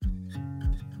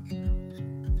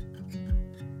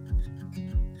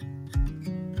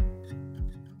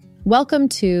Welcome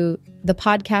to the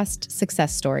podcast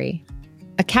Success Story,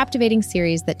 a captivating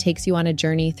series that takes you on a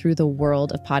journey through the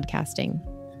world of podcasting.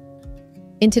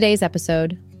 In today's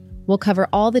episode, we'll cover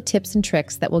all the tips and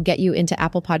tricks that will get you into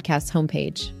Apple Podcasts'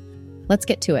 homepage. Let's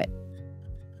get to it.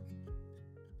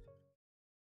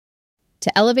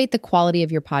 To elevate the quality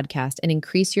of your podcast and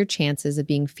increase your chances of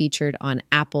being featured on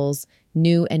Apple's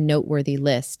new and noteworthy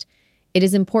list, it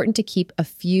is important to keep a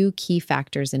few key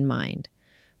factors in mind.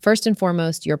 First and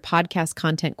foremost, your podcast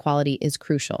content quality is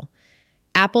crucial.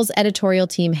 Apple's editorial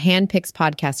team handpicks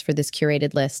podcasts for this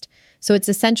curated list, so it's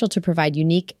essential to provide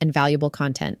unique and valuable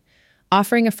content.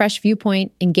 Offering a fresh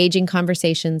viewpoint, engaging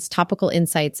conversations, topical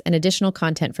insights, and additional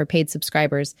content for paid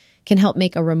subscribers can help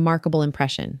make a remarkable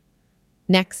impression.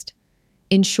 Next,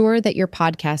 ensure that your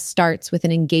podcast starts with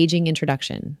an engaging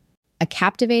introduction. A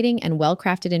captivating and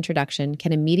well-crafted introduction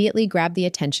can immediately grab the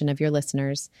attention of your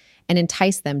listeners and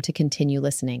entice them to continue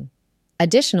listening.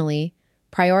 Additionally,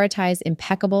 prioritize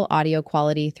impeccable audio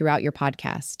quality throughout your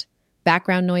podcast.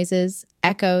 Background noises,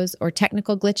 echoes, or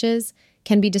technical glitches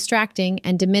can be distracting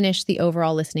and diminish the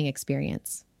overall listening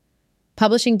experience.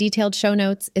 Publishing detailed show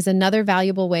notes is another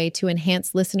valuable way to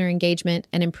enhance listener engagement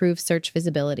and improve search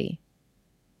visibility.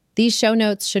 These show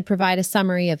notes should provide a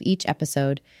summary of each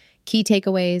episode, key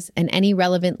takeaways, and any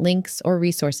relevant links or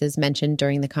resources mentioned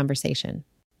during the conversation.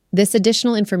 This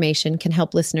additional information can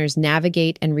help listeners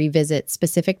navigate and revisit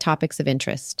specific topics of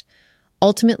interest,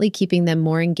 ultimately keeping them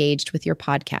more engaged with your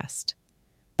podcast.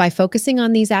 By focusing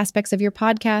on these aspects of your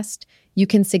podcast, you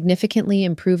can significantly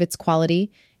improve its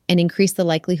quality and increase the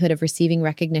likelihood of receiving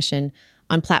recognition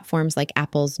on platforms like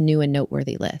Apple's new and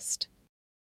noteworthy list.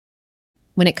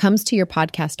 When it comes to your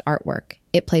podcast artwork,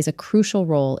 it plays a crucial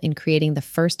role in creating the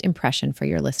first impression for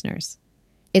your listeners.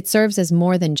 It serves as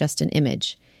more than just an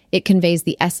image. It conveys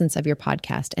the essence of your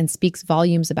podcast and speaks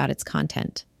volumes about its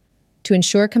content. To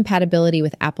ensure compatibility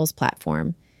with Apple's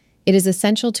platform, it is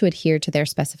essential to adhere to their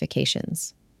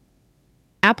specifications.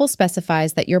 Apple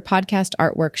specifies that your podcast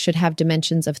artwork should have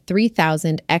dimensions of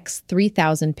 3000 x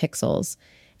 3000 pixels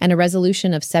and a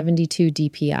resolution of 72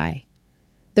 dpi.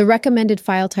 The recommended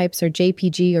file types are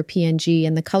JPG or PNG,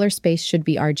 and the color space should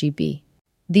be RGB.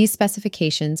 These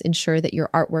specifications ensure that your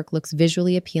artwork looks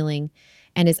visually appealing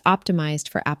and is optimized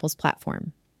for Apple's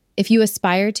platform. If you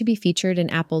aspire to be featured in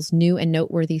Apple's new and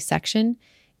noteworthy section,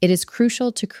 it is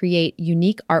crucial to create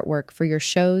unique artwork for your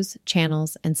shows,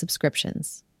 channels, and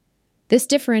subscriptions. This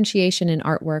differentiation in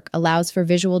artwork allows for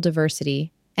visual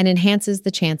diversity and enhances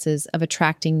the chances of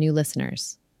attracting new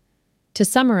listeners. To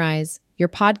summarize, your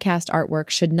podcast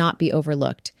artwork should not be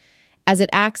overlooked, as it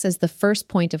acts as the first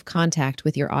point of contact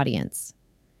with your audience.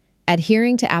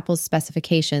 Adhering to Apple's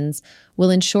specifications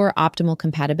will ensure optimal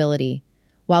compatibility,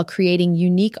 while creating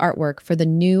unique artwork for the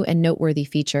new and noteworthy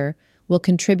feature will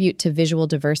contribute to visual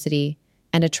diversity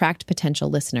and attract potential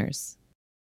listeners.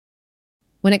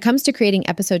 When it comes to creating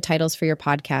episode titles for your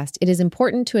podcast, it is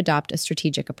important to adopt a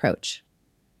strategic approach.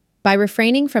 By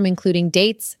refraining from including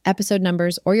dates, episode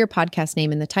numbers, or your podcast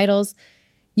name in the titles,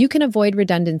 you can avoid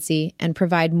redundancy and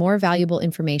provide more valuable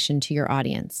information to your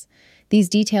audience. These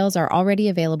details are already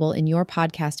available in your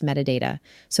podcast metadata,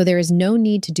 so there is no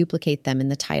need to duplicate them in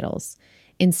the titles.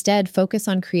 Instead, focus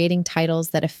on creating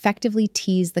titles that effectively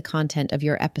tease the content of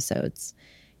your episodes.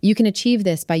 You can achieve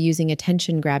this by using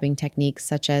attention-grabbing techniques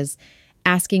such as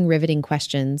asking riveting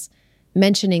questions,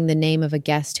 mentioning the name of a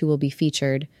guest who will be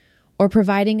featured, or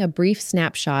providing a brief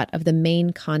snapshot of the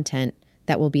main content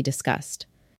that will be discussed.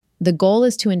 The goal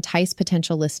is to entice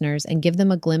potential listeners and give them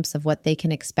a glimpse of what they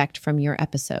can expect from your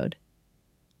episode.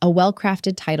 A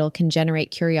well-crafted title can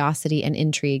generate curiosity and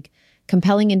intrigue,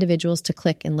 compelling individuals to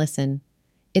click and listen.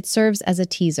 It serves as a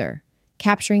teaser,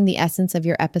 capturing the essence of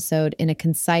your episode in a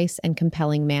concise and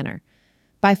compelling manner.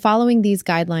 By following these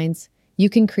guidelines,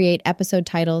 you can create episode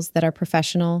titles that are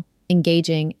professional,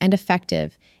 engaging, and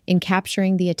effective in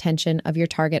capturing the attention of your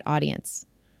target audience.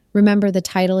 Remember, the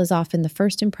title is often the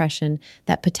first impression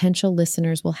that potential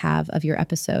listeners will have of your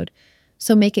episode,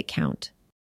 so make it count.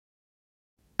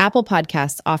 Apple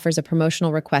Podcasts offers a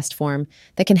promotional request form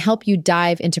that can help you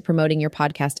dive into promoting your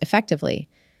podcast effectively.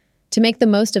 To make the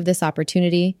most of this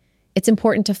opportunity, it's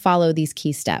important to follow these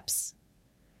key steps.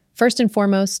 First and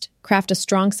foremost, craft a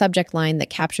strong subject line that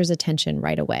captures attention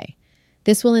right away.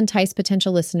 This will entice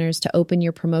potential listeners to open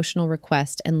your promotional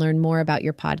request and learn more about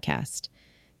your podcast.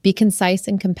 Be concise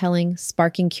and compelling,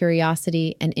 sparking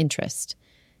curiosity and interest.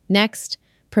 Next,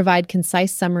 provide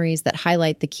concise summaries that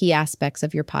highlight the key aspects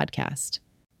of your podcast.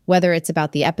 Whether it's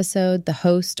about the episode, the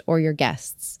host, or your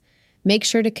guests, make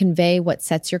sure to convey what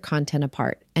sets your content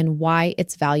apart and why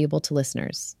it's valuable to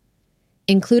listeners.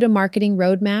 Include a marketing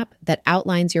roadmap that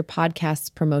outlines your podcast's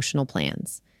promotional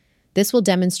plans. This will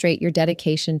demonstrate your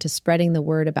dedication to spreading the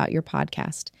word about your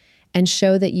podcast and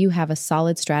show that you have a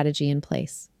solid strategy in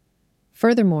place.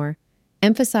 Furthermore,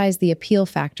 emphasize the appeal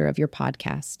factor of your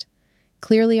podcast.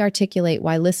 Clearly articulate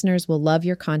why listeners will love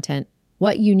your content,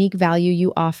 what unique value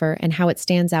you offer, and how it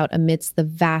stands out amidst the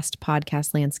vast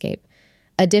podcast landscape.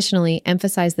 Additionally,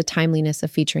 emphasize the timeliness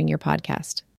of featuring your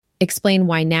podcast. Explain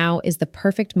why now is the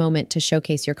perfect moment to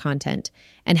showcase your content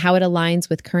and how it aligns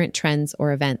with current trends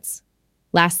or events.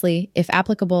 Lastly, if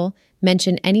applicable,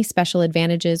 mention any special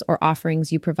advantages or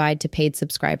offerings you provide to paid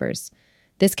subscribers.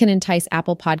 This can entice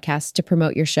Apple Podcasts to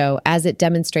promote your show as it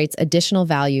demonstrates additional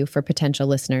value for potential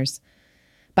listeners.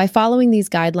 By following these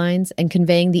guidelines and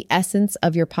conveying the essence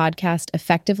of your podcast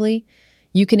effectively,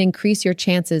 you can increase your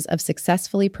chances of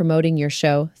successfully promoting your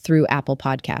show through Apple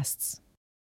Podcasts.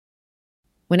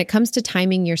 When it comes to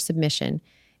timing your submission,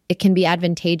 it can be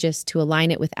advantageous to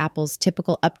align it with Apple's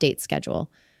typical update schedule,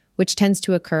 which tends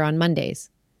to occur on Mondays.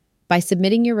 By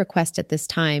submitting your request at this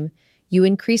time, you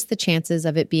increase the chances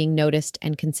of it being noticed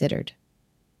and considered.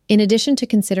 In addition to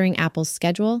considering Apple's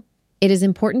schedule, it is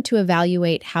important to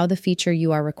evaluate how the feature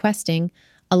you are requesting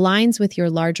aligns with your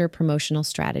larger promotional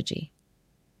strategy.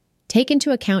 Take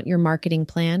into account your marketing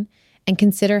plan and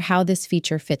consider how this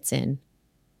feature fits in.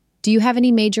 Do you have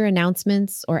any major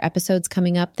announcements or episodes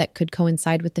coming up that could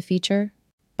coincide with the feature?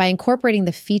 By incorporating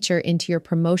the feature into your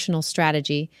promotional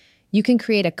strategy, you can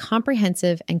create a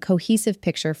comprehensive and cohesive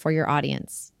picture for your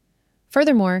audience.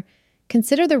 Furthermore,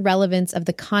 consider the relevance of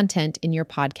the content in your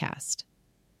podcast.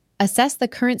 Assess the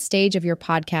current stage of your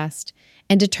podcast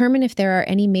and determine if there are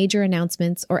any major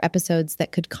announcements or episodes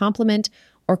that could complement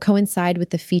or coincide with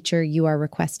the feature you are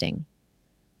requesting.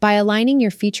 By aligning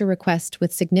your feature request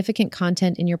with significant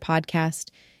content in your podcast,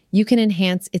 you can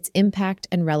enhance its impact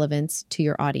and relevance to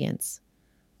your audience.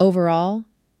 Overall,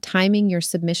 timing your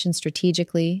submission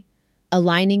strategically,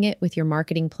 aligning it with your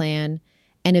marketing plan,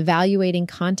 and evaluating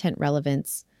content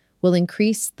relevance will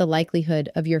increase the likelihood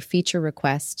of your feature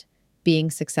request being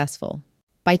successful.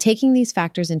 By taking these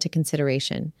factors into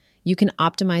consideration, you can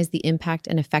optimize the impact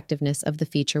and effectiveness of the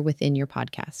feature within your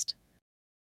podcast.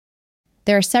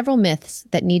 There are several myths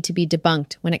that need to be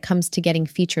debunked when it comes to getting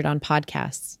featured on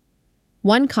podcasts.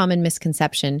 One common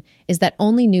misconception is that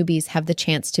only newbies have the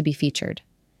chance to be featured.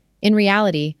 In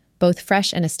reality, both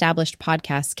fresh and established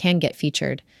podcasts can get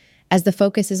featured, as the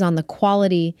focus is on the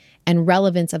quality and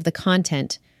relevance of the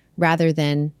content rather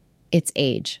than its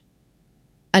age.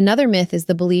 Another myth is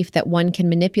the belief that one can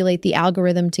manipulate the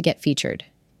algorithm to get featured.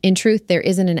 In truth, there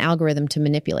isn't an algorithm to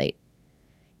manipulate.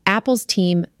 Apple's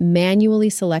team manually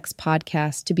selects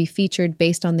podcasts to be featured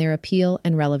based on their appeal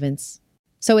and relevance.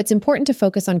 So it's important to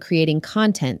focus on creating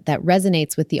content that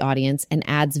resonates with the audience and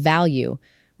adds value,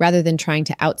 rather than trying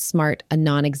to outsmart a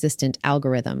non-existent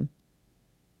algorithm.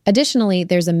 Additionally,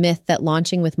 there's a myth that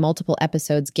launching with multiple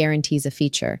episodes guarantees a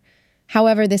feature.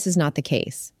 However, this is not the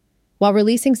case. While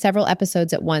releasing several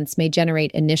episodes at once may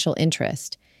generate initial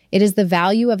interest, it is the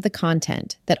value of the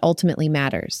content that ultimately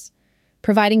matters.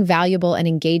 Providing valuable and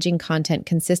engaging content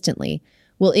consistently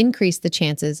will increase the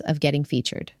chances of getting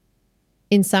featured.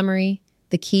 In summary,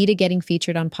 the key to getting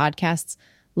featured on podcasts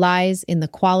lies in the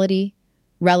quality,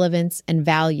 relevance, and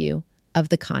value of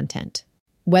the content.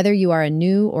 Whether you are a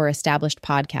new or established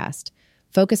podcast,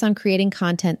 focus on creating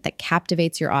content that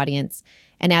captivates your audience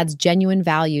and adds genuine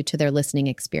value to their listening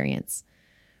experience.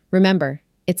 Remember,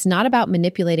 it's not about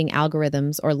manipulating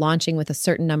algorithms or launching with a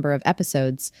certain number of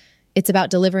episodes. It's about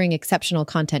delivering exceptional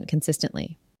content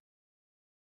consistently.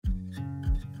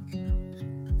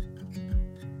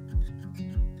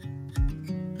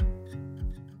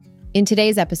 In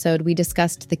today's episode, we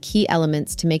discussed the key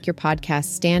elements to make your podcast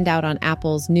stand out on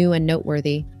Apple's new and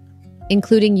noteworthy,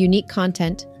 including unique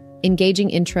content, engaging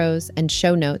intros and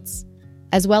show notes,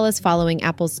 as well as following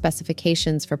Apple's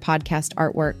specifications for podcast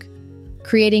artwork,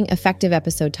 creating effective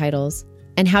episode titles,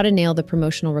 and how to nail the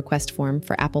promotional request form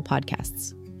for Apple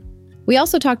Podcasts. We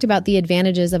also talked about the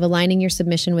advantages of aligning your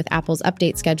submission with Apple's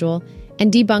update schedule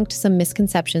and debunked some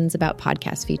misconceptions about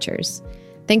podcast features.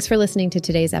 Thanks for listening to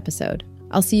today's episode.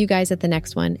 I'll see you guys at the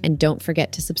next one, and don't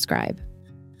forget to subscribe.